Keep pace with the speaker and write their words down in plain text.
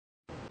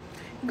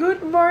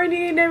Good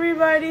morning,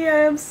 everybody.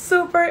 I am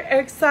super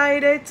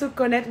excited to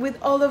connect with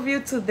all of you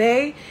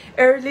today,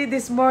 early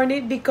this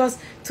morning, because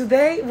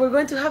today we're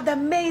going to have the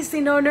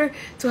amazing honor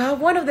to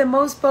have one of the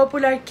most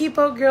popular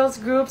K-pop girls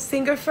group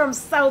singers from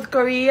South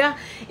Korea,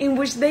 in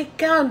which they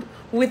count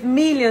with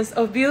millions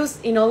of views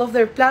in all of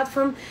their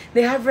platforms.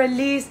 They have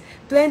released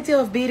plenty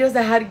of videos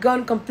that had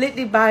gone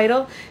completely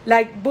viral,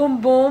 like Boom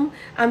Boom,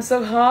 I'm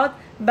So Hot,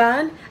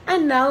 Band,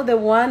 and now the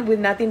one with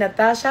Nati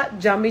Natasha,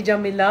 Yummy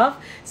Yummy Love.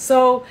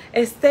 So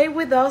stay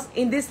with us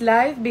in this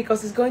live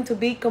because it's going to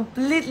be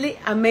completely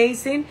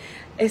amazing.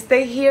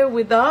 Stay here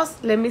with us.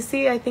 Let me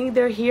see, I think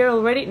they're here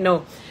already.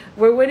 No,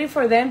 we're waiting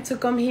for them to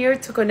come here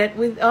to connect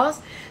with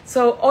us.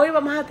 So hoy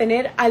vamos a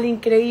tener el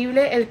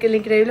increíble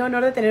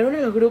honor de tener uno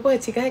de los grupos de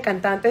chicas de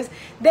cantantes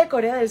de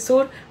Corea del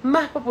Sur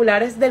más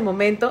populares del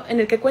momento, en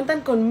el que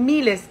cuentan con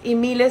miles y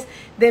miles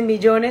de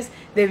millones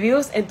de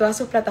views en todas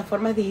sus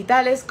plataformas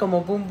digitales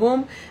como Boom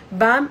Boom,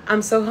 Bam,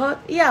 I'm So Hot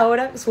y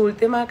ahora su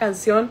última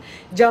canción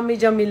Yummy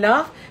Yummy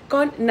Love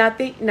con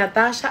Nati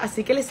Natasha.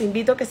 Así que les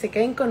invito a que se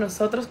queden con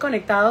nosotros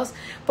conectados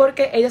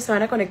porque ellos se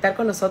van a conectar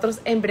con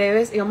nosotros en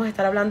breves y vamos a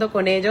estar hablando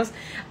con ellos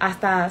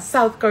hasta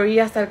South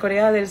Korea, hasta el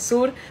Corea del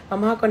Sur.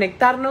 Vamos a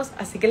conectarnos,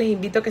 así que les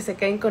invito a que se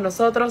queden con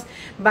nosotros,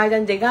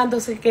 vayan llegando,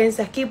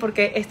 quédense aquí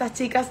porque estas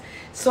chicas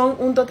son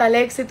un total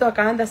éxito.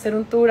 Acaban de hacer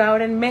un tour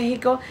ahora en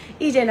México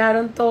y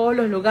llenaron todos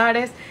los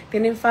lugares,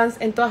 tienen fans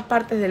en todas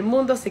partes del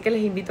mundo, así que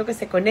les invito a que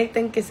se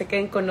conecten, que se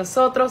queden con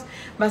nosotros,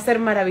 va a ser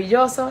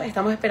maravilloso.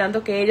 Estamos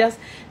esperando que ellas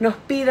nos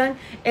pidan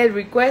el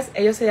request.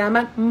 Ellos se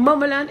llaman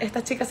Momoland,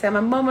 estas chicas se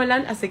llaman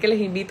Momoland, así que les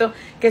invito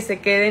que se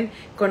queden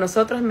con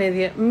nosotros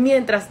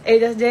mientras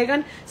ellas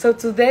llegan. So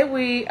today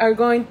we are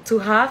going to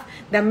have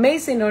the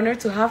amazing honor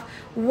to have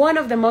one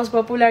of the most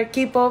popular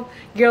K-pop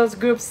girls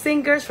group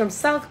singers from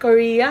South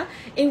Korea,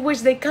 in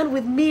which they count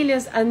with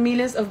millions and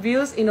millions of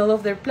views in all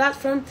of their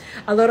platforms.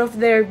 A lot of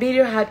their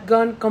videos had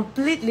gone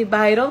completely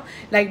viral,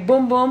 like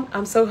Boom Boom,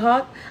 I'm So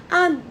Hot,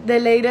 and the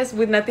latest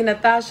with Nati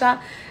Natasha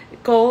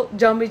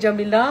called Yummy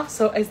Yummy Love.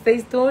 So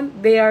stay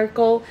tuned. They are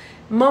called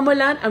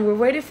Momoland, and we're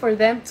waiting for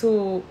them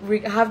to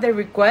have their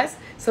request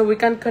so we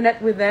can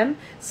connect with them.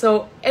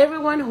 So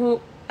everyone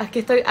who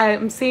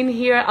I'm seeing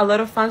here a lot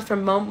of fans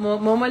from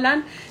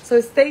Momoland, so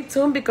stay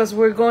tuned because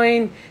we're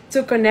going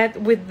to connect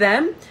with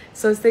them.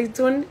 So stay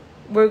tuned.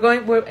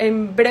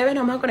 En breve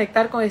nos vamos a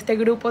conectar con este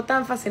grupo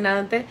tan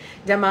fascinante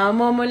llamado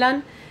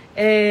Momoland.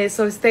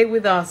 So stay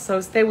with us.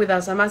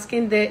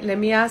 Let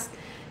me ask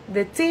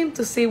the team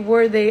to see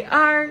where they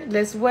are.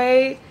 Let's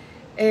wait.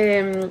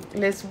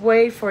 Let's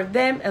wait for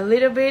them a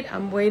little bit.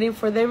 I'm waiting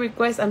for their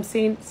request. I'm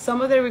seeing some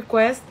of the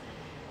requests,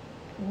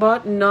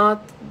 but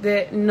not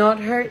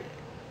her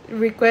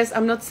request.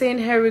 I'm not seeing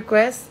her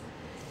request.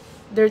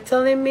 They're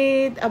telling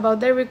me about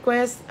their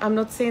request. I'm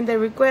not seeing the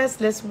request.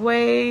 Let's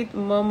wait.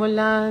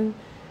 Momoland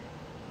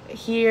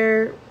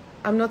here.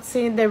 I'm not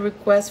seeing the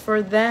request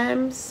for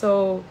them.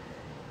 So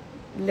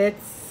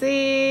let's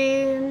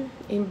see.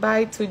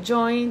 Invite to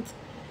join.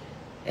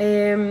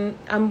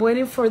 I'm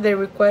waiting for the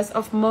request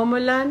of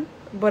Momoland,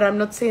 but I'm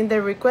not seeing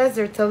the request.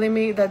 They're telling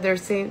me that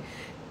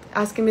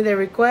asking me the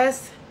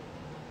request.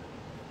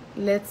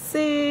 Let's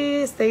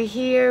see. Stay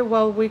here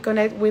while we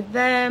connect with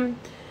them.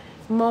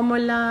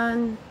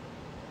 Momoland.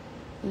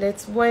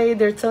 Let's wait.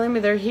 They're telling me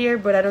they're here,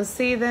 but I don't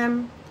see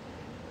them.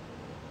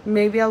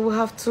 Maybe I will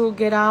have to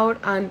get out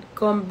and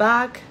come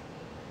back.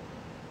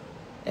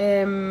 I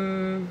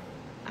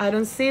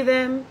don't see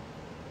them.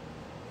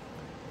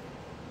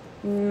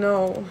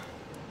 No.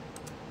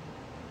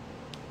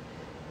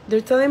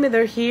 They're telling me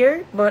they're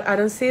here, but I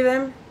don't see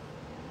them.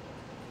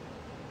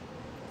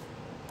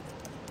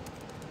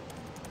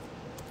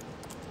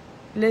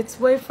 Let's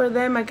wait for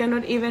them. I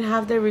cannot even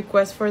have the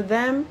request for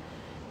them.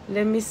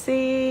 Let me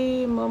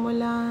see.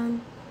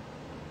 Momoland.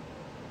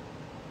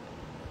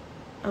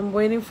 I'm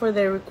waiting for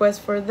the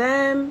request for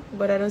them,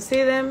 but I don't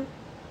see them.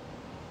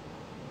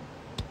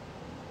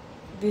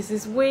 This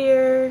is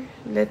weird.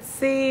 Let's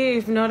see.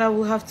 If not, I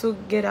will have to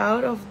get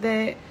out of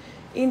the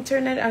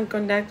internet and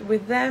connect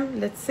with them.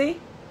 Let's see.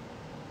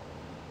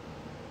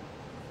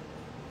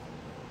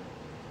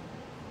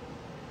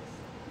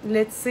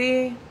 Let's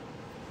see.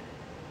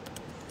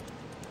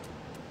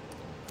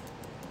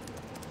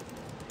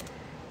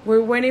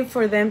 We're waiting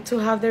for them to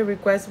have their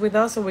request with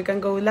us so we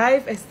can go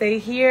live. Stay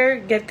here,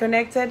 get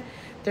connected.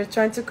 They're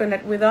trying to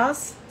connect with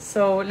us.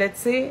 So let's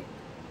see.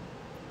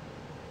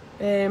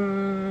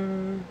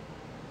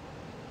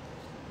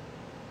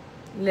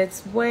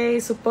 Let's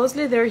wait.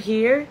 Supposedly they're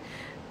here.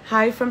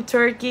 Hi from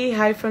Turkey.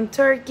 Hi from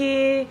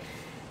Turkey.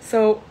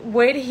 So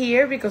wait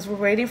here because we're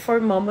waiting for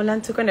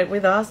Momoland to connect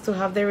with us to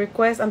have their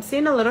request. I'm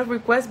seeing a lot of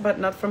requests, but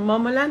not from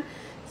Momoland.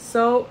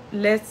 So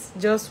let's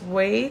just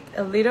wait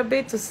a little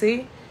bit to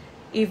see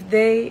if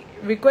they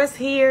request.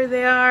 Here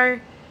they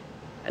are.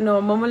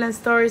 No, Momoland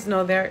stories.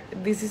 No,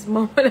 this is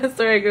Momoland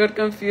story. I got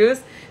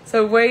confused.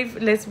 So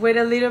wait, let's wait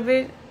a little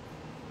bit.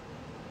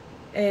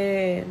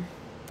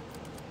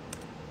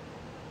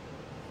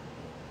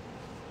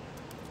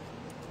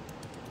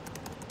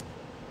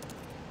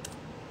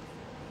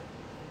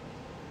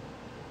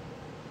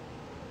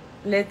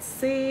 Let's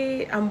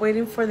see. I'm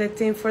waiting for the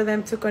team for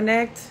them to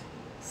connect.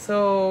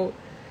 So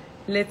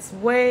let's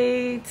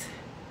wait.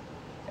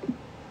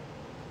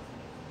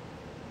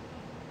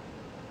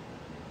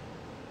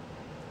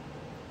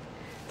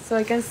 So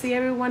I can see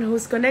everyone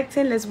who's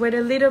connecting. Let's wait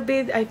a little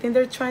bit. I think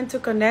they're trying to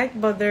connect,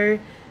 but they're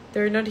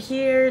not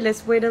here.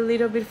 Let's wait a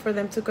little bit for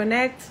them to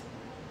connect.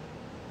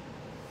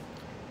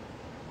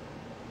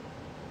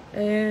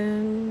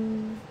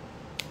 And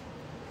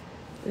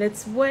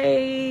let's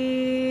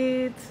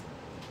wait.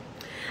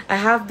 I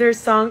have their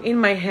song in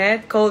my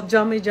head called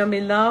Yummy Yummy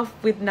Love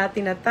with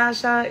Nati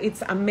Natasha.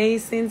 It's an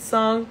amazing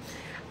song.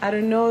 I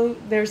don't know,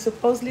 they're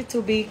supposedly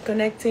to be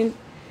connecting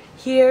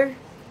here.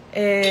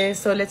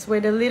 So let's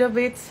wait a little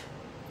bit.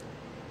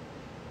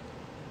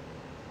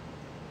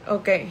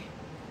 Okay.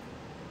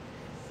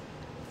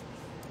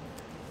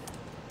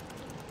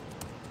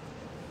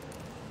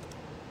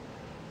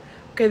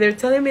 Okay, they're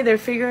telling me they're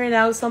figuring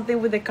out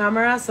something with the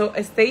camera, so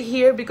stay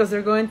here because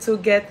they're going to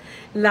get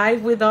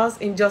live with us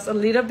in just a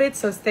little bit,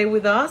 so stay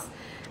with us.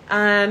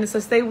 And so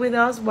stay with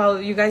us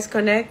while you guys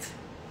connect.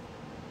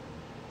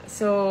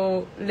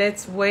 So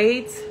let's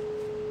wait.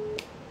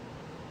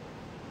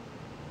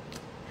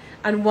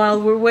 And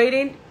while we're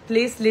waiting,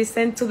 please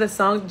listen to the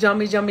song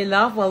Yummy Yummy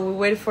Love while we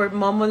wait for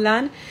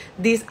Momoland,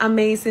 this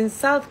amazing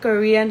South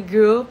Korean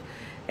group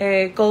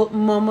called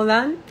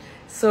Momoland.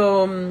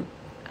 So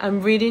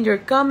I'm reading your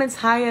comments.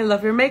 Hi, I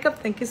love your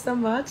makeup. Thank you so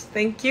much.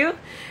 Thank you.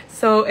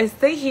 So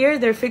stay here.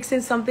 They're fixing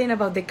something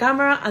about the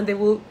camera and they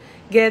will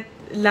get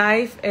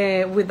live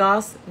with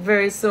us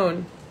very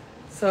soon.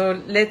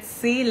 So let's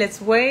see.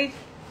 Let's wait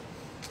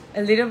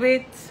a little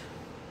bit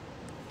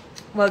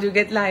while you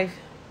get live.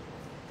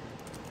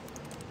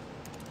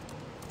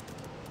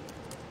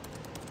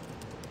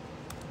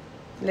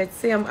 Let's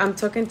see. I'm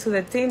talking to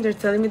the team. They're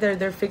telling me that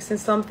they're fixing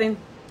something.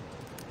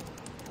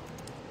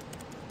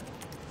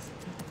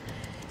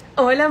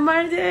 Hola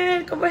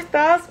Margel, ¿cómo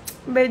estás?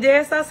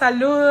 Belleza,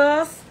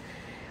 saludos.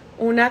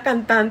 Una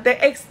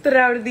cantante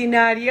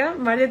extraordinaria.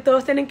 Margel,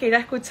 todos tienen que ir a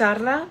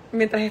escucharla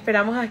mientras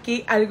esperamos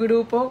aquí al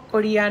grupo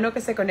coreano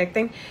que se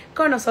conecten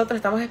con nosotros.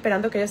 Estamos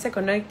esperando que ellos se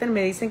conecten.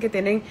 Me dicen que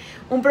tienen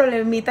un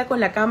problemita con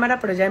la cámara,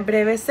 pero ya en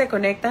breve se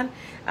conectan.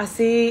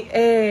 Así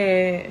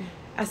que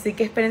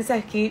espérense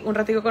aquí un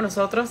ratito con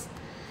nosotros.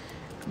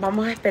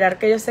 Vamos a esperar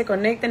que ellos se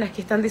conecten.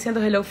 Aquí están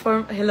diciendo hello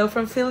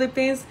from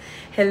Philippines.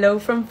 Hello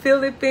from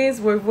Philippines.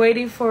 We're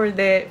waiting for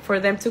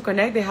them to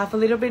connect. They have a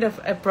little bit of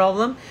a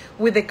problem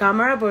with the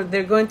camera, but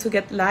they're going to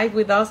get live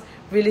with us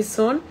really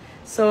soon.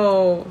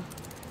 So,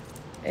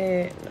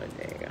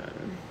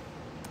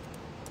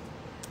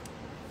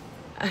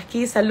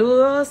 aquí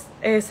saludos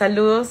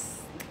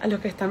a los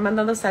que están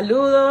mandando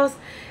saludos.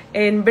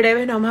 En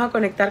breve nos vamos a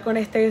conectar con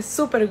este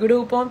super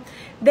grupo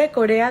de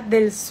Corea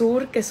del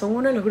Sur, que son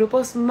uno de los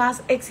grupos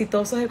más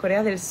exitosos de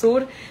Corea del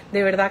Sur.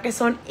 De verdad que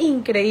son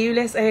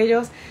increíbles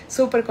ellos,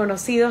 súper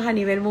conocidos a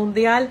nivel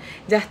mundial.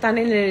 Ya están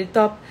en el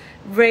top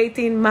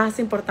rating más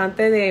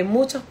importante de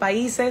muchos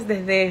países,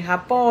 desde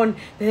Japón,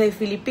 desde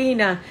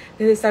Filipinas,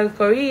 desde South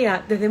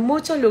Korea, desde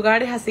muchos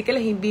lugares. Así que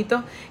les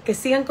invito que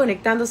sigan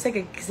conectándose,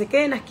 que se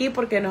queden aquí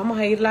porque nos vamos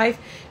a ir live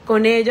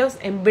con ellos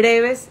en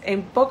breves,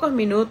 en pocos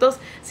minutos.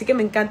 Así que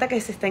me encanta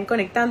que se estén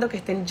conectando, que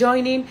estén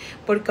joining,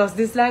 because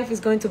this live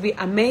is going to be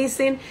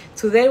amazing.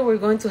 Today we're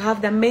going to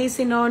have the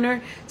amazing honor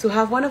to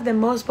have one of the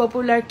most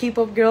popular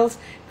K-pop girls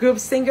group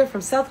singer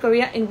from South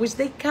Korea, in which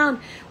they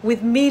count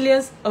with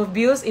millions of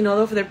views in all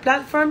of their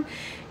platform.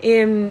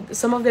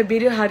 Some of the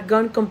videos had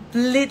gone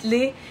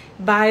completely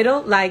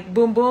viral, like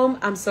Boom Boom,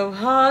 I'm So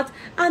Hot,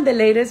 and the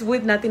latest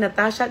with Nati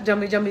Natasha,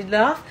 Yummy Yummy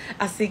Love.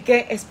 Así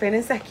que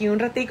espérense aquí un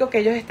ratico, que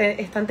ellos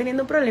están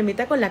teniendo un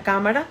problemita con la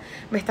cámara.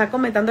 Me está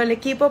comentando el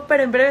equipo,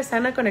 pero en breve se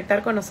van a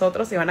conectar con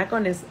nosotros y van a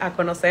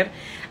conocer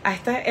a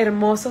estos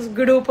hermosos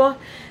grupos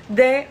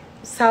de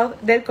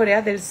del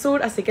Corea del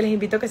Sur. Así que les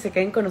invito a que se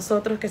queden con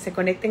nosotros, que se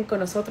conecten con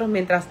nosotros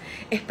mientras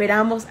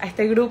esperamos a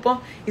este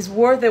grupo. It's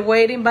worth the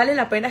waiting. Vale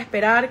la pena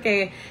esperar,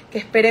 que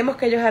esperemos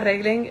que ellos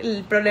arreglen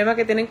el problema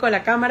que tienen con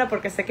la cámara,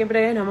 porque sé que en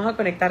breve nos vamos a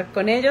conectar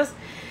con ellos.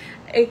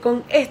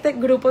 Con este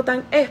grupo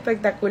tan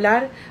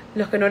espectacular.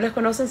 Los que no los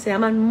conocen se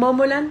llaman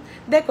Momoland,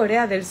 de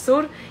Corea del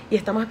Sur, y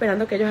estamos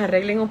esperando que ellos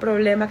arreglen un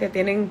problema que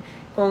tienen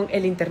con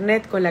el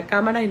internet, con la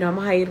cámara, y nos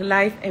vamos a ir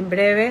live en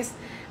breves.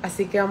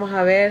 Así que vamos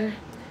a ver.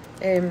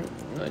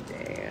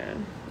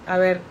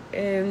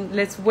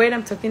 Let's wait.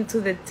 I'm talking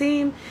to the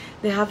team.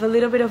 They have a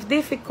little bit of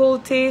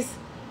difficulties.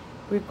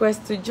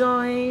 Request to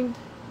join.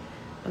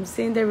 I'm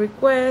seeing the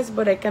request,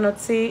 but I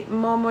cannot see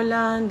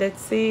Momoland. Let's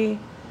see.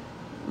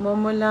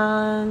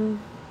 Momoland.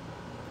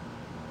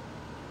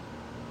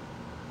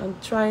 I'm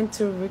trying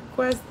to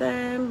request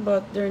them,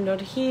 but they're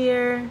not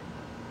here.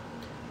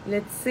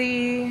 Let's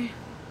see.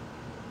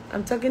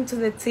 I'm talking to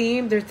the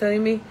team. They're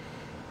telling me,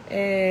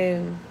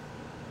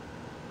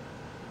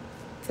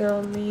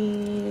 tell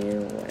me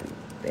when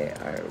they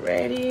are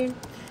ready.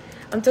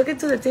 I'm talking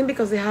to the team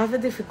because they have a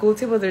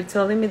difficulty, but they're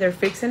telling me they're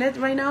fixing it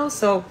right now.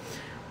 So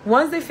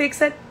once they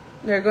fix it,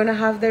 they're going to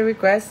have the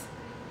request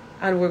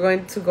and we're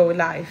going to go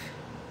live.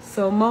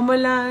 So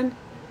Momoland,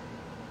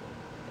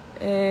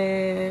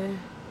 Uh,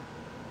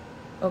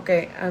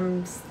 okay,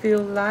 I'm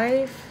still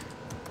live.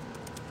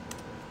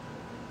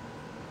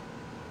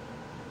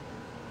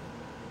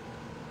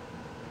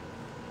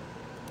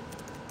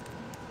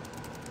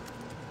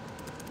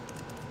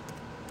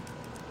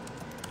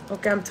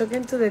 Okay, I'm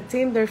talking to the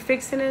team. They're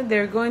fixing it.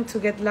 They're going to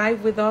get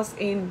live with us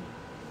in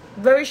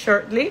very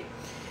shortly.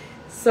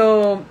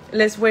 So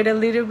let's wait a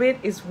little bit.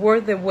 It's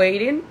worth the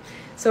waiting.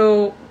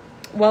 So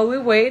while we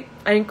wait,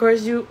 I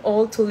encourage you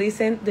all to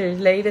listen to their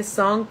latest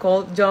song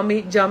called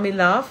Yummy Yummy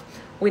Love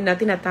with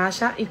Nati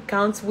Natasha. It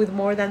counts with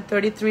more than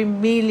 33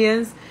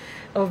 millions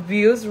of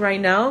views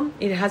right now.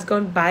 It has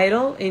gone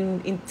viral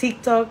in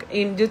TikTok,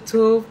 in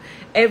YouTube,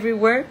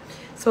 everywhere.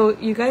 So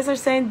you guys are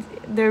saying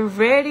they're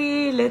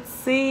ready. Let's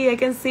see. I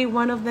can see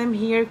one of them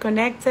here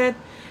connected.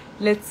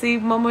 Let's see,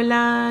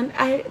 Momoland.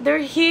 They're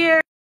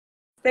here.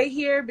 Stay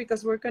here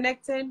because we're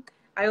connecting.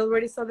 I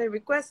already saw the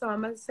request, so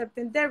I'm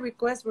accepting their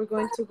request. We're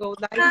going to go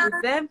live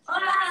with them.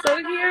 So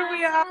here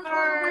we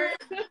are.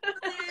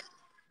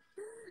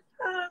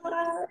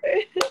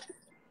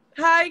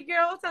 Hi,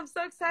 girls. I'm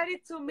so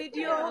excited to meet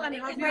you all and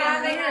have you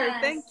all here.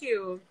 Thank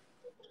you.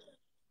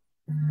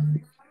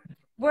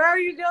 Where are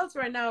you girls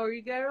right now? Are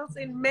you girls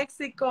in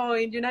Mexico,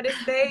 in United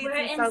States,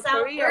 in South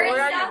Korea?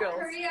 Where are you girls?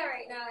 We're in South Korea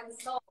right now in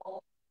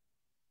Seoul.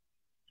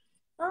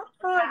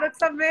 Oh,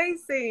 that's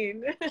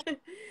amazing.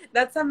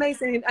 That's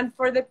amazing. And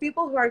for the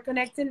people who are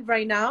connecting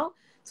right now,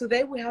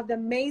 today we have the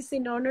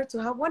amazing honor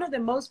to have one of the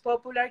most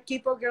popular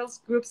K-pop girls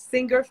group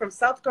singer from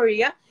South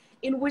Korea,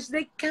 in which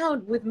they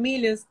count with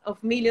millions of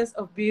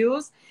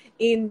views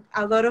in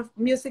a lot of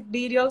music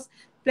videos.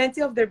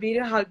 Plenty of their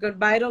videos have gone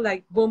viral,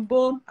 like Boom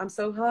Boom, I'm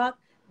So Hot,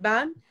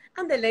 Bam,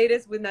 and the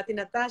latest with Nati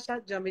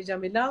Natasha, Yummy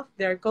Yummy Love.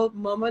 They're called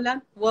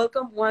Momoland.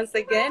 Welcome once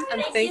again,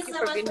 and thank you so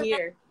for much being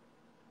here.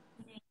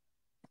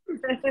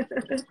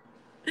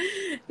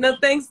 No,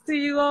 thanks to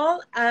you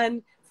all.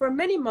 And for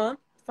many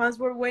months, fans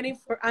were waiting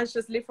for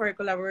anxiously for a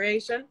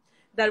collaboration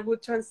that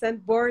would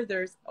transcend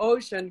borders,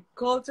 ocean,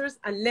 cultures,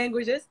 and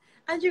languages.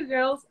 And you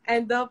girls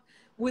end up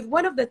with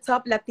one of the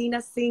top Latina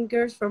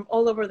singers from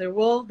all over the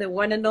world, the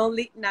one and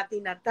only Nati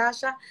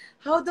Natasha.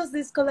 How does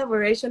this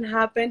collaboration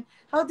happen?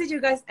 How did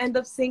you guys end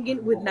up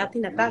singing with Nati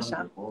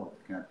Natasha?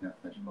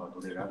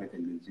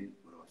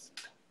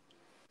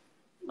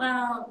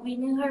 Well, we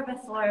knew her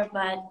before,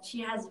 but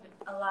she has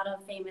a lot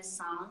of famous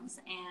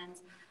songs, and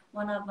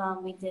one of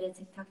them we did a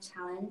TikTok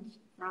challenge.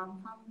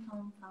 Rum pum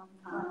pum pum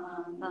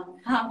pum pum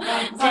pum.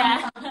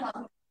 Yeah.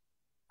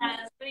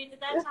 So we did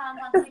that challenge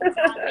on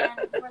TikTok,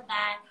 and for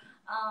that,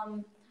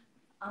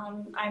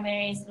 our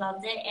Marys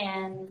loved it,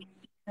 and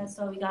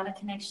so we got a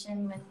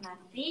connection with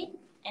Nati,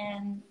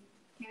 and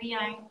here we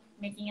are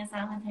making a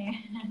song with her.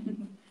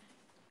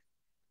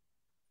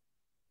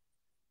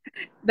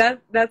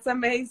 That's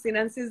amazing.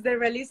 And since the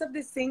release of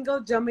the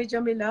single Yummy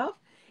Yummy Love,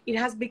 it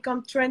has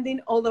become trending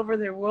all over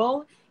the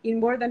world in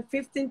more than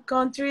 15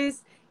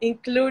 countries,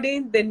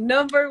 including the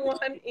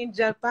 #1 in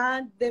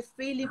Japan, the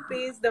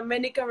Philippines,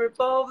 Dominican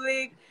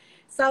Republic,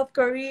 South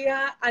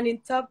Korea, and in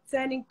top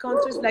 10 in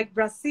countries like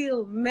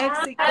Brazil,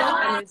 Mexico,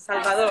 and El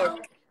Salvador.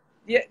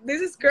 Yeah,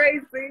 this is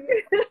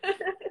crazy.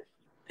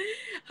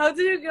 How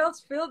do you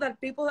girls feel that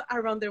people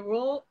around the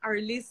world are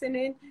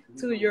listening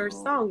to your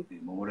song?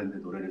 모모랜드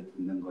노래를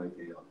듣는 거에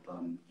대해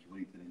어떤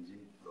기분이 드는지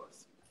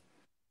물어봤습니다.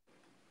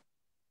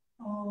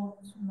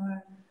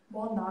 정말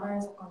먼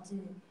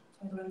나라에서까지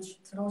저희 노래를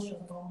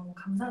들어주셔서 너무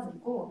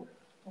감사드리고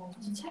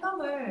사실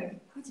체감을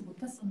하지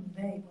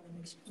못했었는데 이번에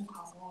멕시코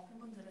가서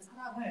팬분들의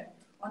사랑을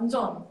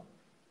완전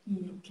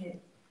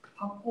이렇게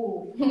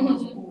받고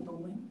가지고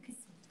너무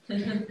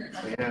행복했습니다.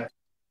 Yeah,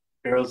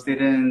 girls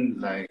didn't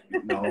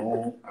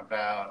know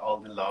about all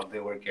the love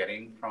they were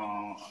getting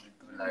from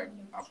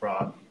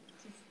abroad,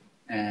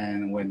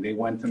 and when they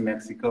went to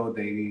Mexico,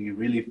 they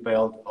really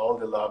felt all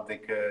the love they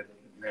could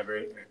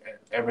never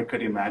ever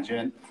could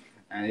imagine,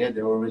 and yeah,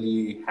 they were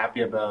really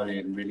happy about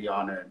it and really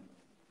honored.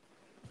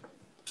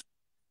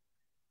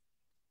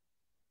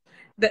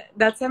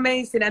 That's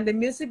amazing. And the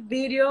music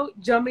video,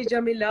 Yummy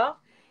Yummy Love,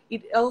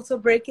 it also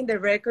breaking the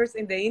records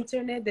in the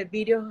internet. The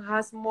video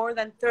has more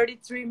than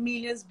 33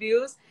 million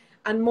views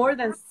and more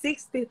than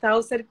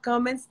 60,000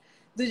 comments.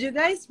 Do you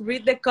guys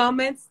read the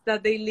comments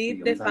that they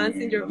leave the fans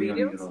in your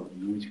videos?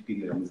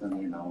 뮤직비디오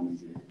영상에 나오는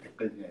이제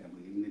댓글이나 이런 거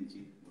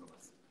읽는지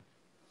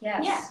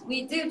물어봤어요. Yes,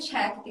 we do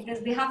check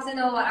because we have to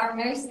know what our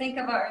Marys think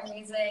about our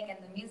music and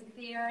the music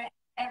video and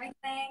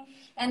everything,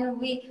 and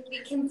we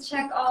can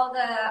check all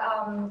the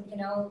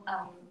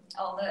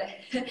all the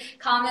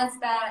comments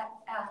that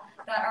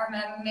our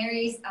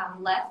Marys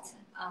left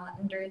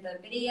under the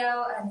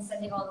video and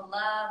sending all the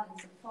love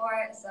and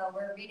support. So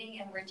we're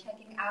reading and we're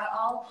checking out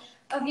all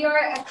of your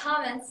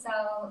comments.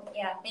 So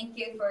yeah, thank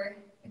you for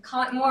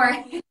comment more.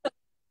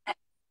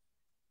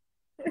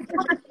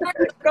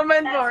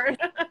 Comment more.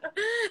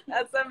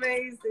 That's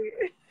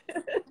amazing.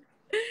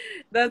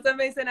 That's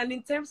amazing. And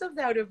in terms of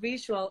the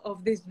audiovisual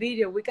of this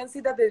video, we can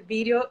see that the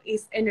video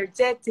is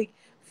energetic,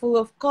 full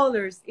of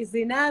colors, is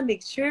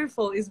dynamic,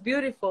 cheerful, is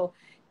beautiful.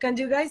 Can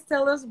you guys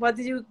tell us what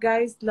did you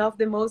guys love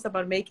the most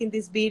about making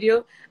this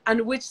video,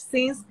 and which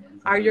scenes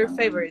are your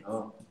favorites?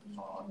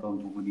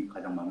 어떤 부분이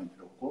가장 마음에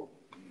들었고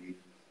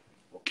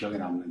뭐 기억에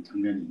남는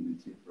장면이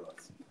있는지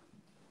물어봤습니다.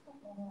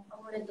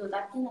 아무래도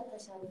나티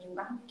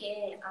나타샤님과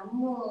함께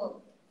안무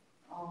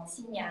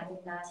씬이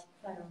아닌가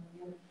싶어요.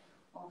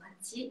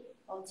 같이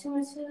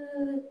춤을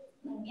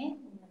추는 게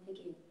뭔가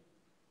되게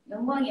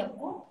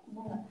영광이었고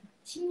뭔가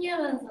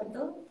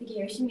신기하면서도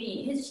되게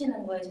열심히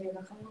해주시는 거에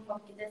저희가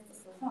감동받기도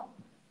했었어서.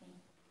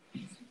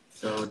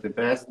 So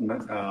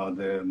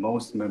the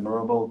most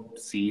memorable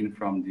scene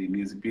from the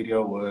music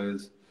video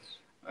was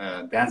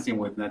dancing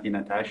with Nati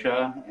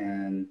Natasha,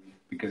 and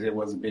because it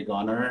was a big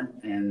honor,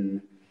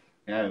 and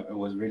yeah, it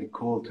was really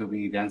cool to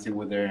be dancing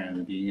with her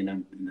and being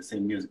in the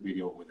same music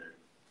video with her.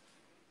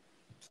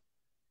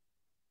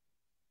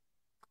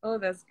 Oh,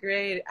 that's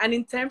great. And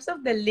in terms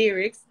of the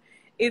lyrics,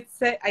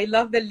 I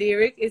love the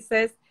lyric. It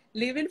says,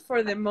 living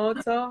for the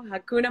motto,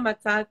 Hakuna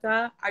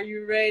Matata, are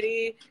you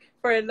ready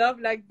for a love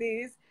like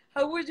this?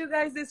 How would you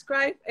guys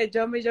describe a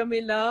Yummy Yummy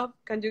Love?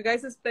 Can you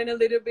guys explain a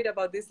little bit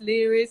about these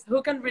lyrics?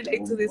 Who can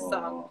relate to this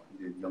song?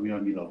 Yummy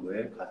Yummy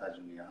Love의 가사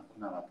중에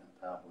하쿠나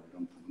마타타 뭐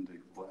이런 부분도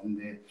있고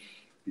한데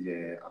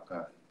이제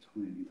아까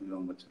처음에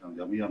인터뷰한 것처럼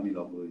Yummy Yummy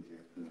Love 이제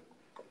그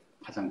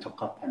가장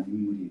적합한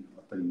인물이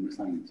어떤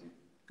인물상인지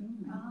네,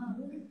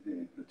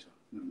 그렇죠.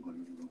 그런 걸로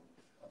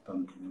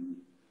어떤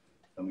부분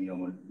Yummy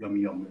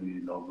Yummy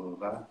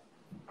Love가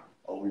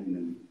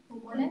어울리는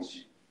모모랜드?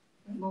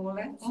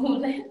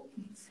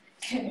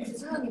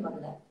 수상이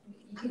맞나요?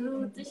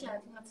 그 뜻이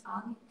아닌 것 같은데.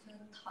 아니, 제가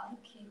다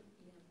이렇게.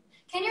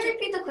 Can you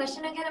repeat the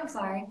question again? I'm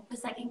sorry. The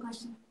second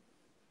question.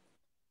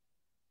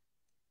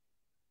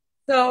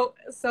 So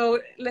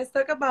let's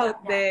talk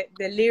about the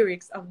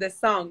lyrics of the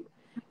song.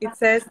 It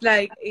says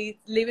like, it's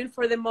living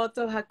for the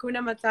motto,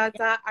 Hakuna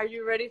Matata, are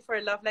you ready for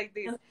a love like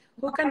this?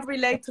 Who can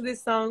relate to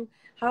this song?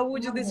 How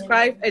would you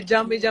describe a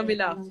Yummy Yummy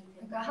Love?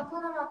 그러니까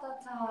하쿠나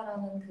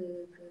마타타라는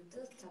그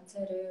뜻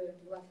자체를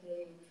누가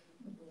제일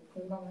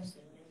공감할 수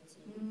있는지.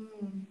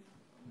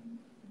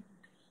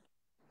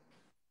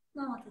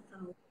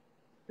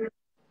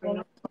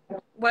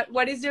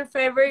 What is your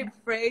favorite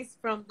phrase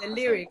from the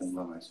lyrics?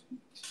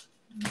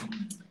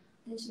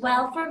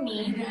 Well, for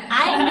me,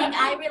 I think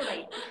I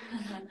relate.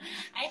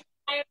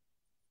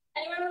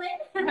 Anyone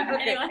relate?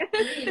 Okay.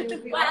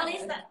 Well, at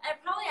least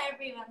probably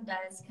everyone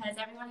does, because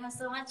everyone has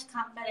so much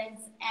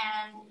confidence,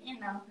 and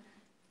yeah,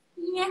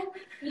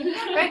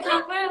 we're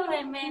confident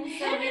women,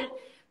 so we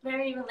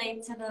very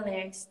relate to the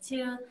lyrics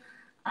too.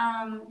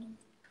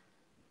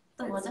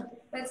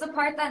 It's the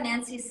part that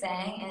Nancy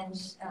sang, and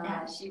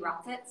she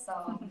rocked it. So,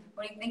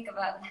 what do you think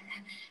about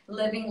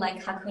living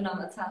like Hakuna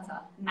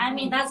Matata? I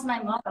mean, that's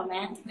my motto,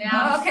 man.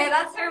 Yeah, okay,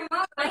 that's her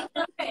motto.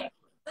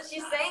 So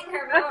she's saying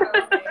her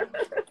motto.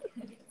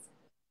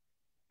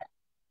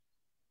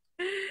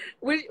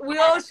 We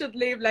all should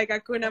live like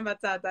Hakuna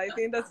Matata. I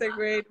think that's a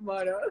great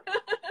motto.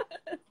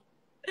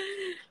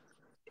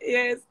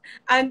 Yes,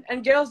 and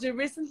girls, you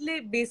recently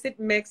visit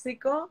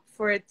Mexico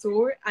for a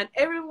tour, and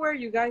everywhere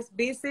you guys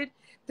visit,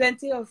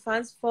 plenty of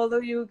fans follow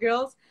you,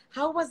 girls.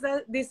 How was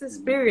this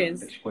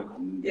experience?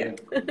 Yeah.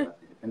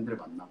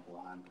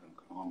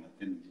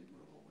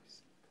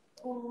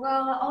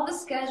 Well, all the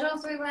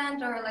schedules we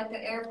went, or like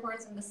the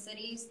airports and the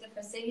cities,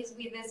 different cities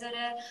we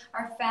visited,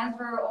 our fans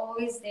were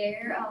always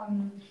there,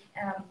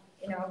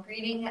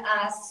 greeting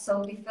us.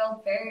 So we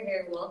felt very,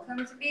 very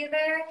welcome to be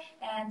there.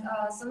 And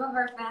some of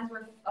our fans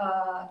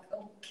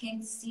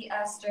came to see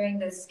us during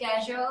the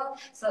schedule.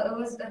 So it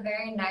was a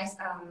very nice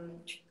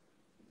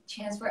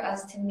chance for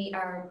us to meet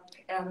our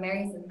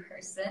Marys in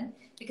person,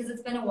 because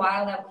it's been a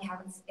while that we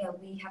haven't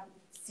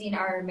seen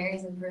our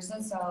Marys in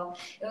person. So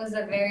it was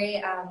a very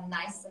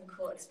nice and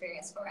cool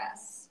experience for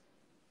us.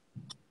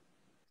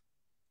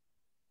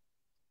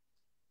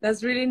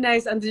 That's really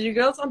nice. And do you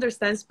girls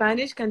understand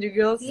Spanish? Can you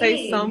girls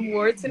say some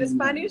words in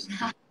Spanish?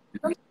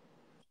 Sí.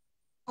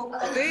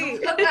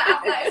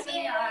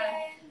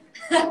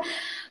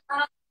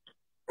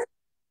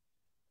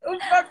 Un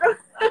poco.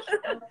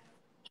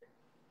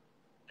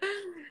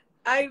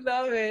 I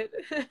love it.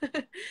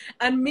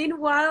 And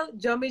meanwhile,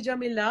 Yummy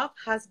Yummy Love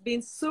has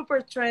been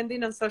super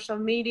trending on social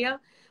media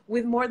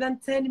with more than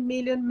 10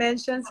 million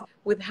mentions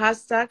with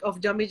hashtag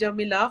of Yummy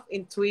Yummy Love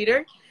in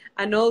Twitter.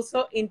 And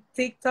also in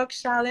TikTok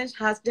challenge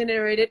has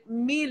generated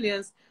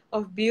millions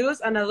of views,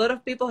 and a lot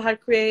of people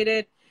have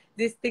created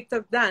this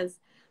TikTok dance.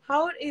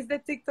 How is the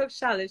TikTok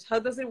challenge? How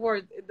does it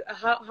work?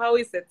 How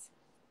is it?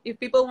 If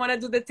people want to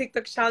do the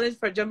TikTok challenge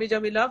for Yummy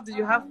Yummy Love, do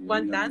you have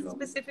one dance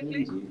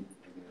specifically?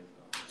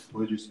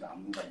 Okay,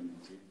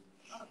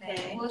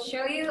 we'll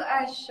show you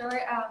a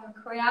short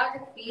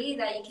choreography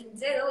that you can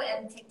do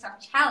in TikTok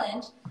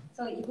challenge.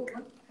 So 이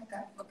부분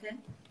할까요? Okay.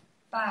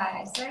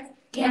 5, 6.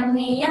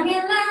 Yummy yummy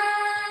love,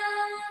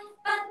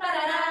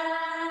 ba-ba-da-da,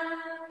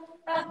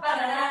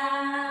 ba-ba-da-da,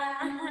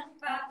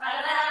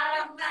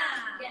 ba-ba-da-da,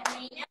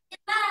 yummy yummy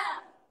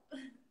love.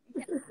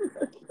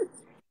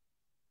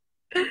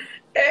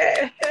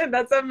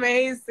 That's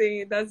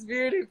amazing. That's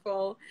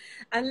beautiful.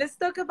 And let's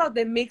talk about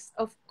the mix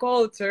of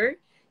culture.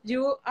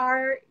 you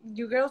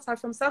girls are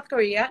from South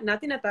Korea.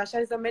 Nati Natasha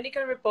is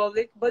Dominican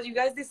Republic, but you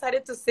guys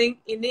decided to sing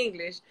in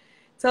English.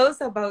 Tell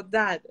us about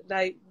that.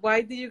 Like,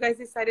 why did you guys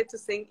decided to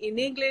sing in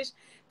English,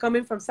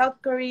 coming from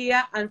South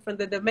Korea and from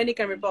the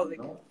Dominican Republic?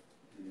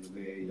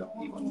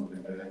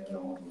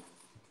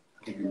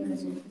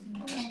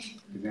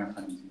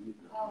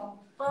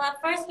 Well,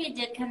 at first we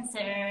did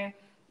consider,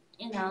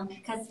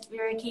 because we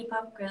were a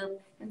K-pop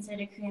group,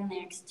 consider Korean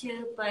lyrics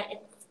too.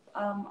 But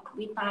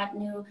we thought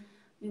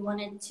we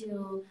wanted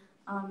to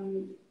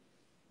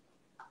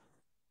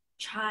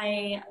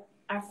try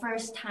our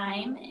first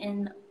time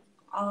in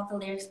all of the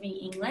lyrics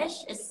being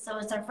English. So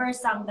it's our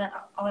first song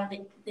that all of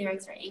the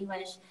lyrics are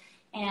English,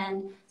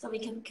 and so we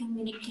can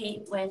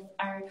communicate with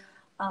our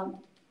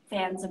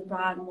fans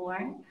abroad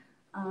more.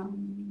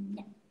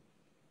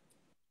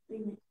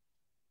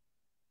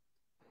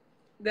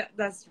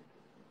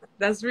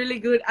 That's really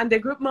good. And the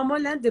group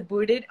Momoland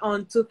debuted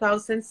on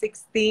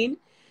 2016.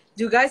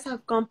 You guys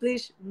have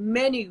accomplished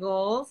many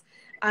goals,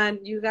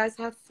 and you guys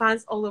have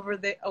fans all over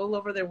the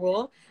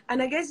world.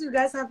 And I guess you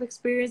guys have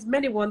experienced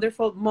many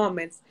wonderful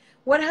moments.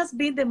 What has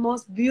been the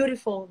most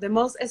beautiful, the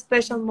most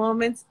special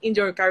moments in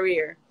your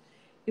career?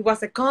 It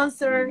was a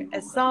concert,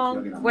 a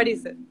song. What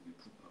is it?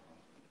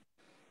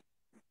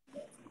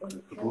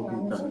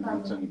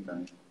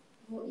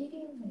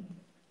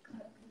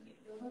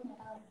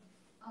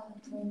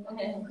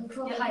 네.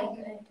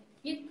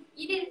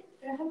 1위를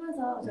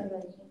하면서 저희가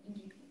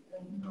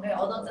인기를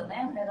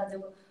얻었잖아요.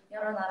 그래가지고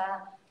여러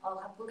나라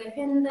각국의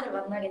팬들을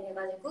만나게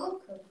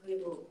돼가지고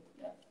그리고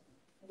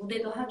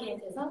무대도 하게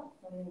돼서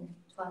너무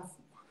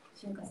좋았습니다.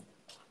 지금까지.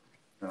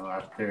 So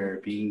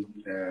after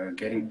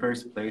getting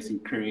first place in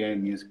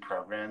Korean music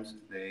programs,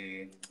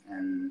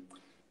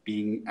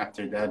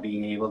 after that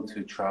being able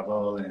to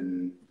travel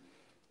and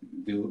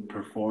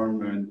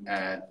perform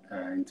at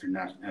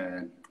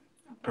international.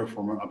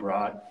 Performer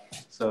abroad.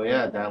 So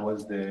yeah, that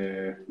was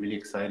the really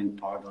exciting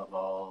part of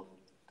all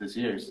these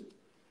years.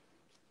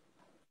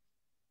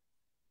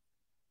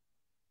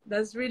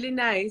 That's really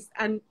nice.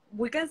 And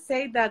we can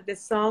say that the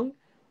song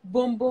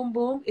Boom Boom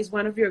Boom is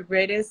one of your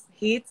greatest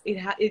hits.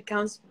 It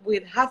counts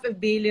with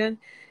 500 million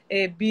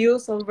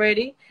views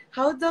already.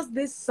 How does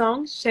this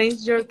song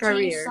change your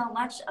career? Changed so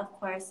much, of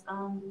course.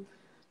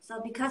 So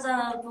because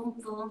of Boom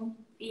Boom,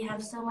 we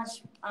have so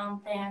much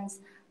fans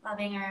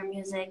loving our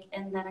music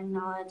and that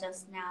acknowledge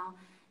us now.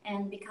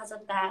 And because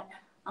of that,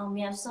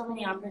 we have so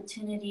many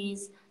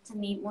opportunities to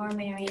meet more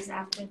Marys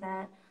after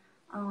that.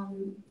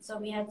 So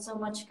we had so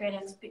much great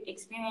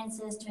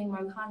experiences doing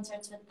more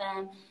concerts with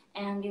them,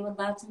 and we would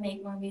love to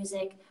make more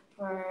music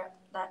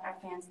that our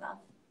fans love.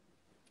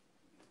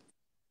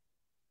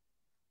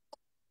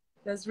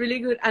 That's really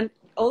good. And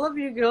all of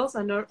you girls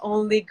are not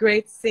only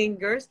great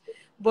singers,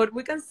 but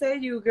we can say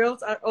you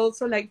girls are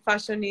also like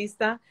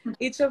fashionista.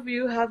 Each of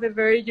you have a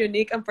very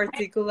unique and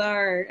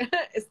particular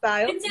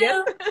style.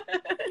 Yes.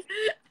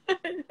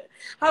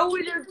 How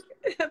would you?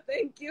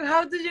 Thank you.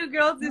 How do you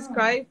girls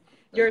describe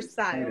your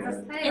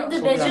style?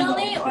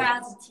 Individually or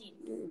as a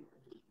team?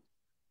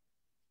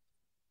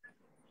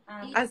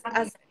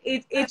 As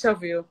each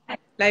of you.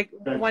 Like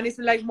one is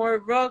like more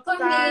rock. For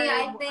me,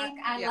 I think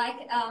I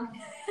like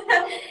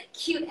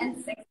cute and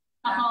sexy.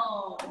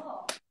 Oh.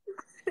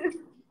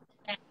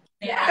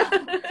 Yeah.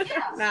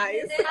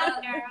 Nice.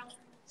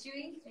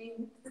 Julie,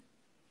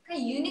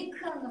 unique.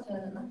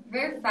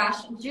 Very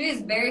fashion. Julie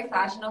is very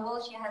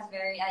fashionable. She has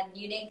very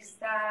unique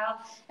style.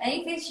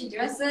 Anything she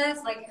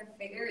dresses, like her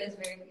figure is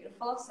very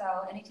beautiful. So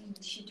anything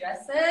she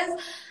dresses,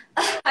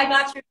 I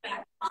got your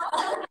back.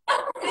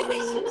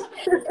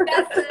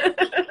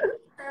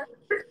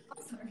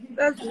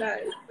 That's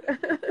nice.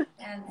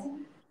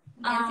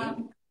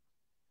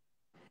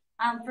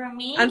 And for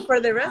me, and for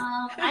the rest,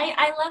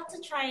 I love to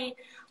try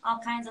all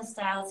kinds of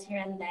styles here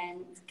and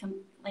then,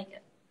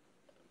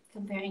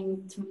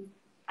 comparing to.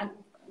 I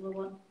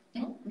love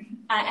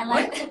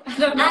to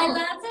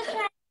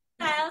try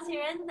styles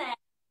here and then.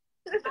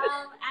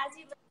 As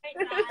you look right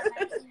now, I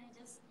like to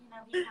just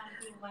be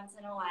comfy once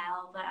in a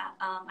while, but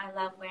I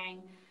love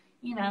wearing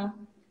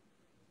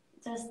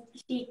just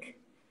chic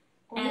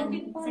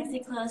and sexy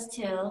clothes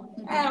too.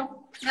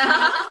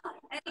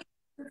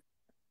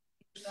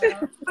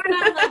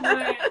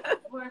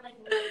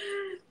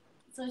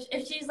 So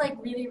if she's like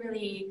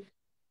really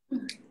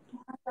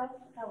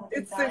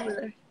it's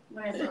similar.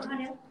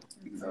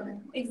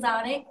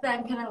 Exotic,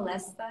 then kind of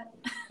less that.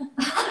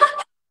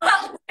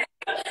 okay.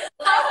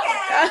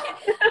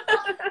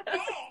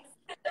 Thanks.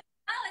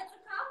 Oh, it's a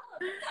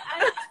compliment.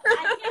 I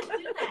can't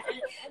do that.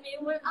 I mean,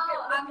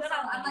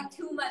 I'm like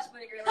too much,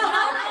 but you're like, that's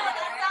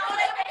not what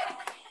I meant.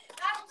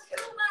 I'm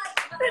too much,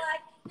 but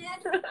like,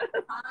 it's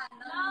fine.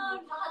 No.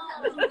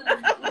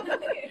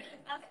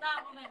 That's not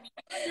what I mean.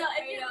 No,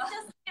 if you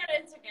just look at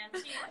Instagram,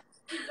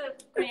 she's a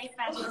great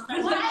fashion star.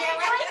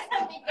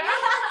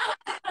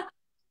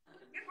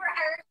 Good for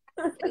her.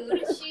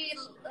 She,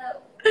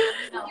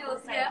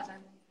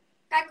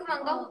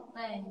 깔끔한 거?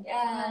 네.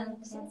 야,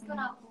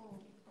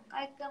 심플하고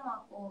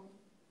깔끔하고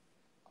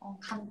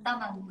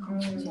간단한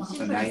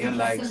So now you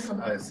like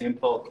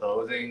simple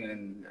clothing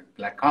and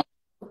black comfort.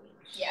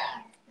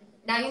 Yeah.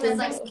 Now you know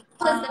like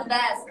was the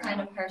best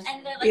kind of person.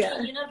 And they're like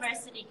a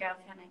university girl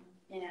kind of.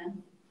 Yeah.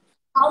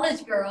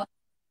 College girl.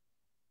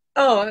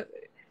 Oh,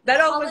 that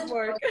College always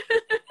works.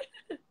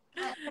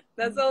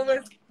 That's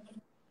always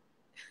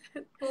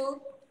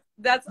Cool.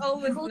 that's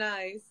always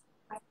nice.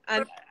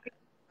 And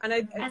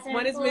I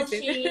one is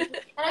missing. And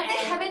I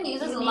think Kevin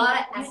uses a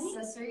lot of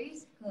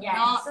accessories. Yeah.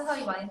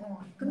 액세서리 많이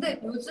사용해요. 근데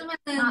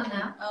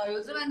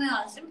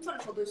요즘에는 심플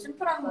저도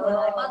심플한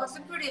거에 빠져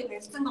심플이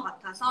베스트인 것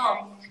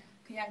같아서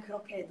그냥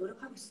그렇게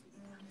노력하고 있습니다.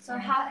 So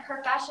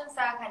her fashion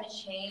style kind of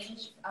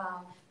changed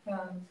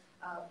from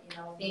you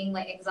know being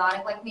like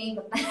exotic like me,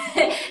 but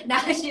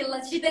now she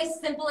thinks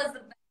simple is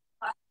the best.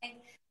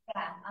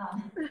 Yeah.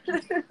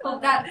 Well,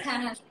 that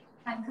kind of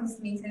time comes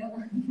to me too.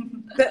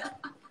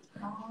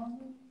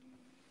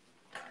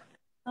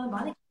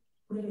 많이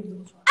노래를 입는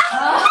거 좋아해요.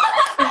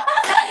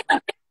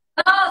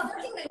 Oh,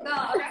 something like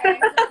that. Okay.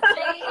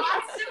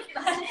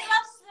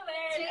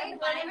 Jane,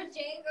 whenever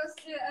Jane goes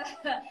to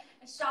a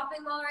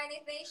shopping mall or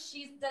anything,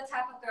 she's the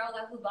type of girl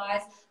who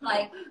buys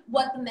like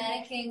what the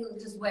mannequin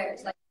just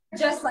wears, like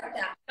just like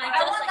that. Like,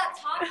 I want that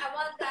top, I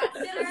want that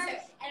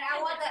skirt, and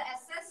I want the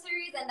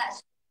accessories and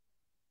that.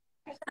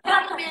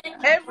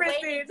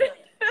 Everything.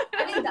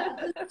 I mean,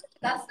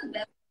 that's the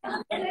best.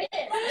 It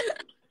is.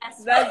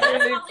 That's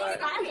really fun.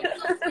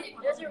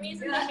 There's a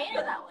reason I made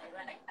it that way,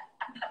 right?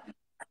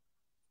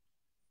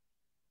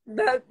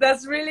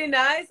 That's really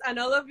nice, and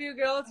all of you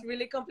girls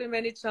really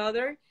complement each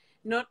other,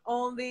 not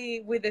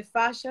only with the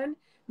fashion.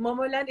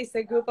 Momoland is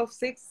a group of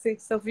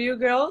six of you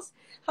girls.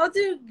 How do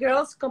you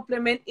girls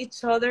complement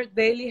each other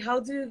daily? How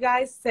do you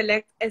guys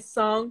select a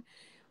song?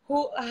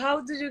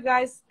 How do you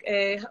guys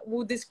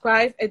would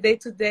describe a day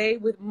to day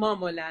with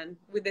Momoland,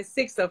 with the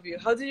six of you?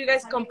 How do you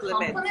guys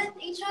complement? Compliment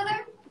each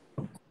other?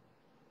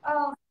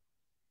 Oh.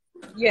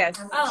 Yes.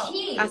 Oh,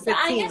 as a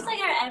I team. guess like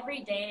our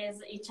everyday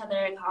is each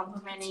other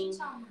complimenting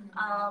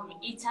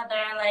each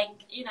other,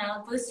 like, you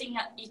know, boosting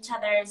each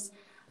other's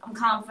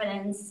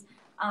confidence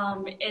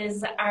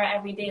is our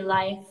everyday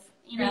life.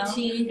 You know,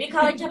 routine. We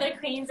call each other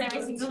queens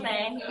every single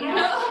day. You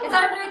know? It's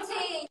our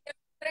routine.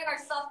 Putting our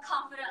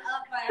self-confidence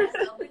up by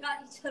ourselves. We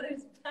got each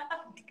other's back.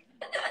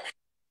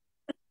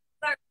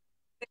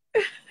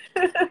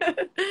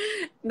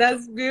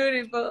 That's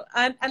beautiful.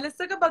 And let's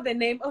talk about the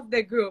name of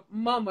the group,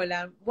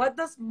 Momoland. What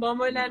does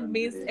Momoland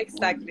mean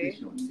exactly?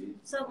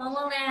 So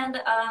Momoland,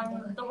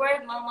 the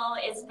word Momo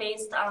is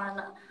based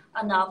on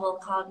a novel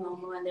called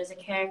Momo, and there's a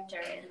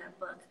character in that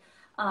book.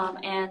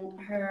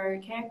 And her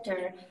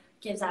character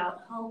gives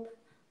out hope,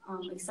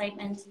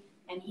 excitement,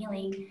 and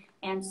healing.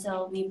 And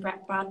so we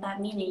brought that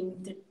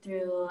meaning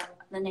through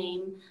the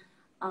name.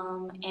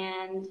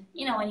 And,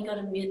 you know, when you go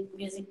to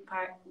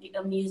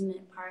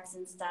amusement parks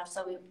and stuff,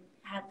 so we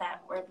had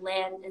that word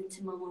land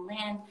into Momo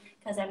Land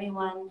because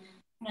everyone,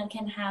 you know,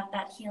 can have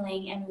that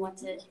healing and want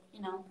to,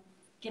 you know,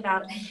 give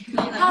out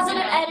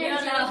positive energy,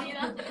 you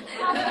know,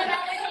 positive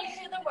energy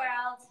to the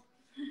world.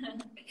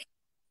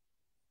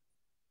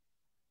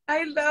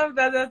 I love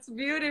that. That's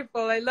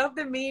beautiful. I love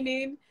the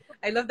meaning.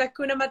 I love that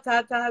Kuna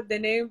Matata, the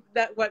name,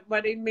 that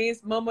what it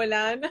means,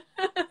 Momoland.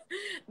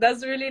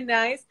 That's really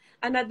nice.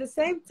 And at the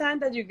same time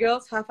that you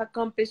girls have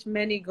accomplished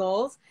many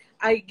goals,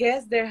 I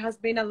guess there has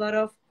been a lot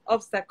of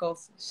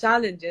obstacles,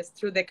 challenges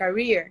through the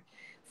career.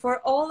 For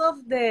all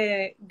of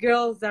the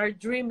girls that are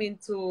dreaming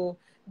to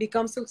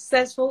become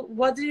successful,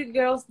 what do you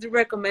girls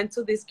recommend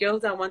to these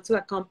girls that want to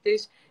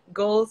accomplish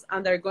goals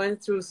and are going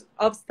through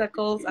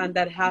obstacles and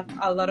that have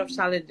a lot of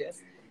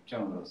challenges?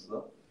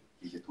 입장으로서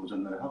이제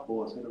도전을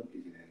하고 새롭게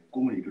이제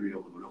꿈을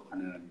이루려고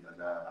노력하는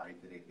여자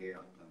아이들에게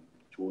어떤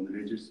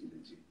조언을 해줄 수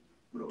있는지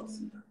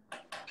물어봤습니다.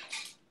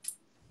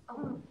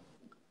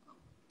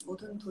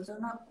 모든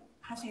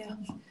도전하세요.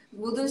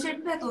 모든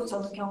실패도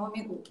저는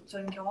경험이고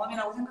저는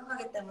경험이라고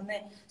생각하기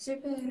때문에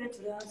실패를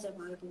두려워하지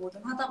말고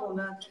뭐든 하다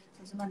보면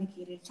자신만의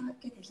길을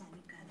찾게 되지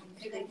않을까요?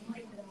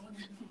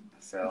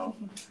 So,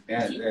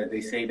 yeah,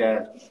 they say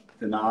that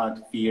do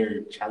not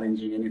fear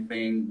challenging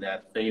anything,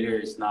 that failure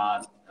is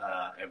not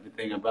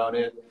everything about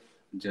it.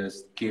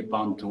 Just keep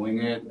on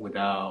doing it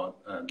without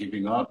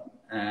giving up.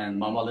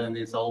 And Momoland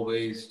is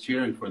always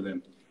cheering for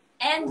them.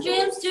 And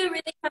dreams do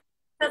really come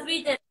because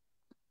we did.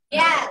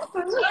 Yes.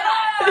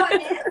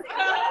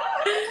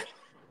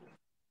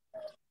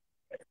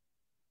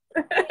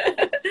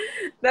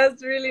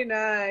 That's really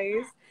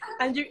nice.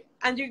 And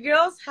you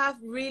girls have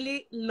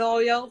really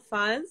loyal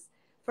fans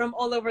from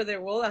all over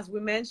the world. As we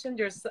mentioned,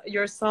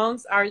 your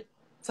songs are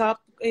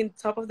top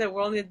of the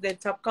world in the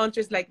top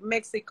countries like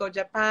Mexico,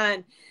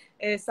 Japan,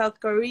 South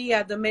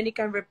Korea,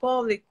 Dominican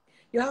Republic.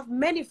 You have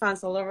many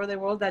fans all over the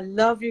world that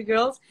love you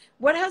girls.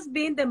 What has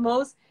been the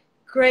most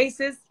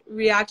craziest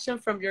reaction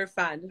from your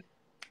fan?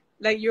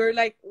 Like you're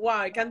like, wow,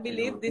 I can't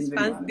believe these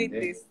fans did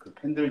this. 그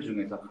팬들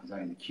중에서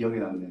가장 기억에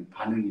남는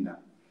반응이나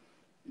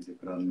이제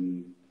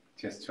그런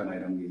제스처나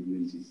이런 게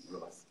있는지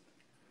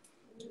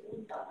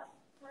물어봤습니다.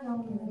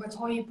 뭔가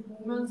저희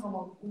보면서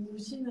막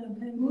우시는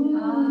팬분들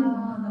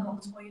보면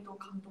막 저희도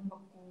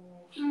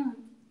감동받고.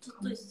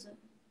 저도 있어요.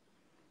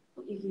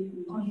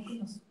 얘기. 아니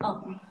끝났어.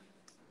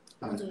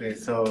 Okay,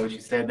 so she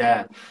said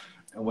that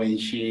when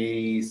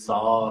she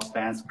saw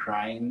fans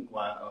crying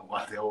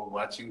while they were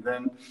watching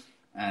them,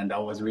 and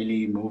that was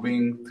really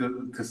moving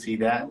to see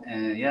that.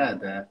 And yeah,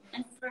 that.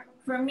 And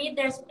for me,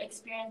 there's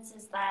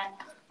experiences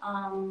that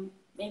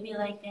maybe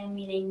like fan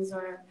meetings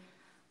or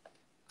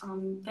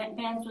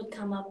fans would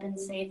come up and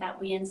say that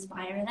we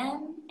inspire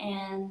them,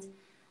 and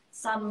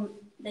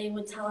they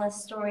would tell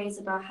us stories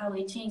about how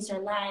we changed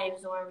their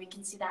lives, or we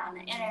can see that on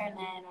the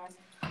internet, or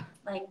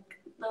like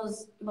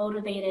those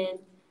motivated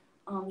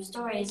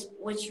stories,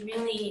 which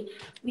really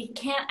we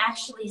can't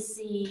actually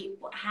see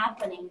what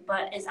happening,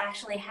 but is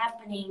actually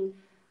happening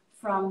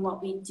from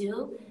what we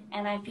do.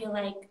 And I feel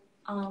like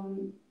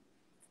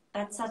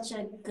that's such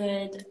a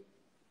good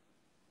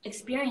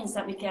experience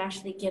that we can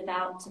actually give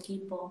out to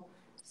people.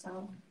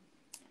 So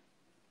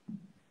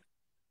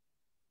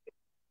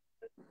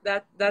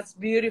that's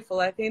beautiful.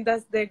 I think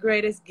that's the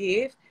greatest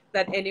gift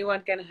that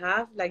anyone can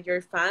have, like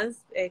your fans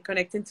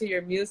connecting to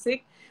your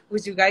music,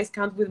 which you guys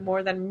count with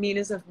more than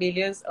millions of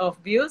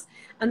views.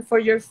 And for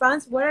your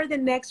fans, what are the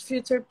next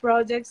future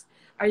projects?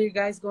 Are you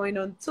guys going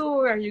on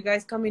tour? Are you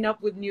guys coming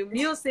up with new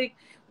music?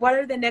 What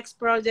are the next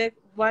projects?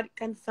 What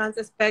can fans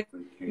expect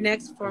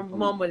next from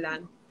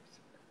Momoland?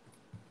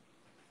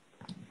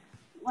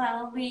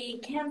 well, we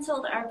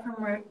canceled our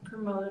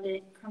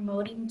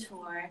promoting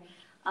tour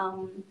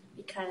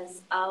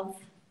because of,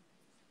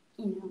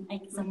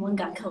 like someone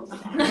got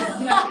COVID.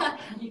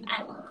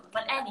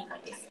 But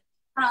anyways,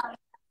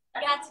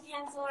 we had to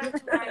cancel our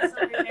tour, so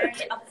we're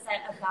very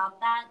upset about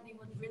that. We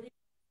would really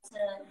like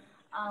to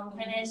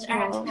finish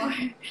our tour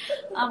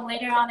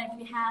later on if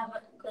we have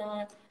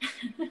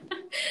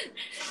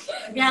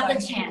the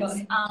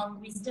chance.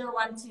 We still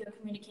want to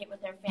communicate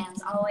with our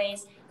fans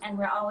always, and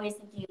we're always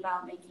thinking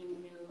about making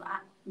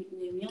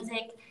new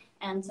music.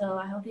 And so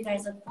I hope you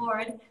guys look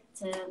forward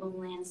to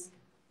Momoland's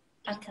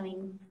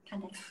upcoming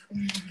content.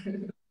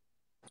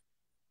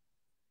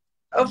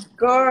 Of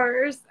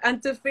course.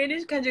 And to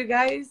finish, can you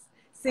guys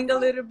sing a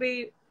little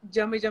bit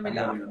Yummy Yummy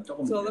Love to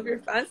all of your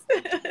fans?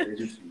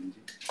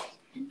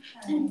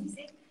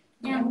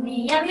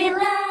 Yummy yummy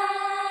love,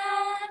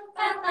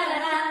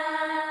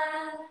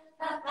 ba-ba-da-da,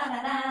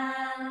 ba-ba-da-da,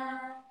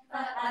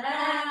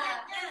 ba-ba-da-da.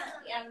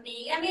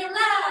 Yummy yummy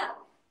love.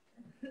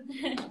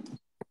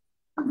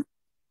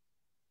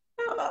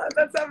 Oh,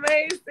 that's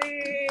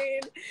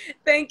amazing.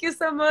 Thank you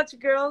so much,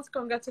 girls.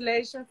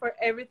 Congratulations for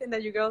everything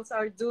that you girls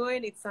are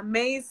doing. It's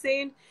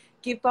amazing.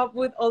 Keep up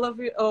with all of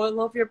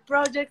your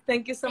projects.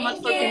 Thank you so much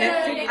for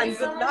connecting, and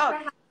good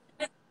luck.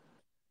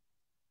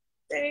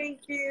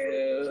 Thank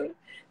you.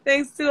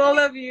 Thanks to all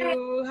of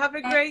you. Have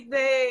a great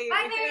day.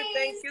 Bye,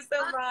 Thank you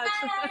so much.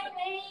 Bye.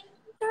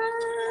 Bye.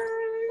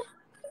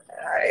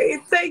 All right,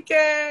 take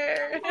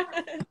care.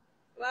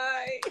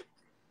 Bye.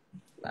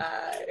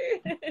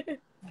 Bye.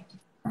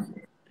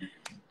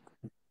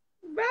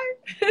 Bye.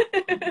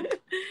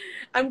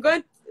 I'm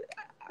going.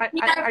 Are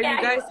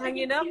you guys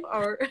hanging up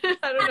or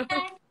I don't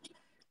know?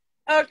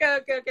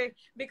 Okay.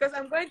 Because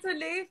I'm going to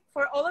leave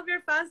for all of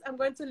your fans. I'm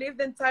going to leave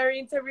the entire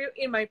interview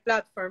in my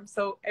platform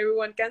so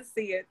everyone can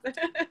see it.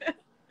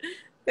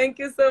 Thank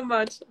you so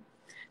much.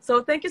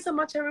 So thank you so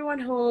much, everyone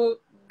who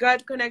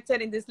got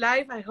connected in this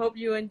live. I hope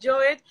you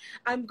enjoy it.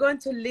 I'm going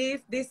to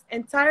leave this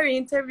entire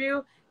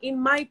interview in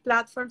my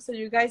platform so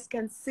you guys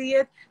can see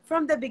it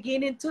from the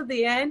beginning to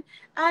the end.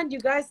 And you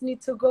guys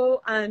need to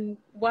go and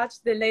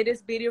watch the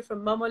latest video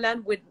from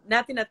Momoland with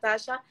Nati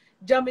Natasha,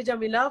 Yummy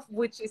Yummy Love,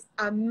 which is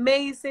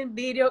amazing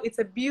video. It's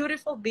a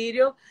beautiful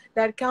video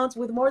that counts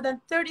with more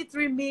than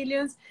 33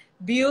 million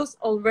views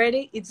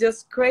already. It's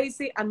just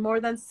crazy, and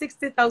more than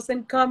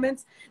 60,000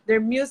 comments.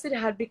 Their music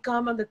had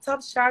become on the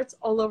top charts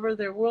all over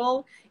the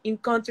world in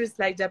countries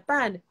like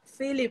Japan,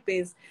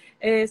 Philippines,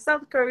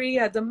 South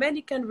Korea,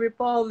 Dominican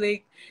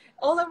Republic,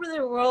 all over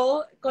the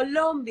world,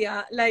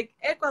 Colombia, like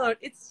Ecuador.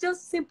 It's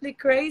just simply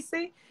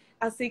crazy.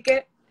 Así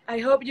que I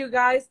hope you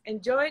guys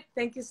enjoyed.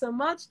 Thank you so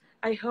much.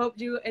 I hope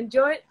you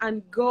enjoyed,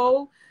 and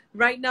go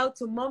right now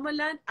to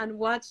Momoland and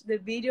watch the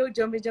video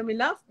Yummy Yummy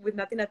Love with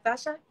Nati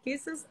Natasha.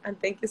 Kisses, and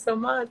thank you so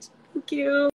much. Thank you.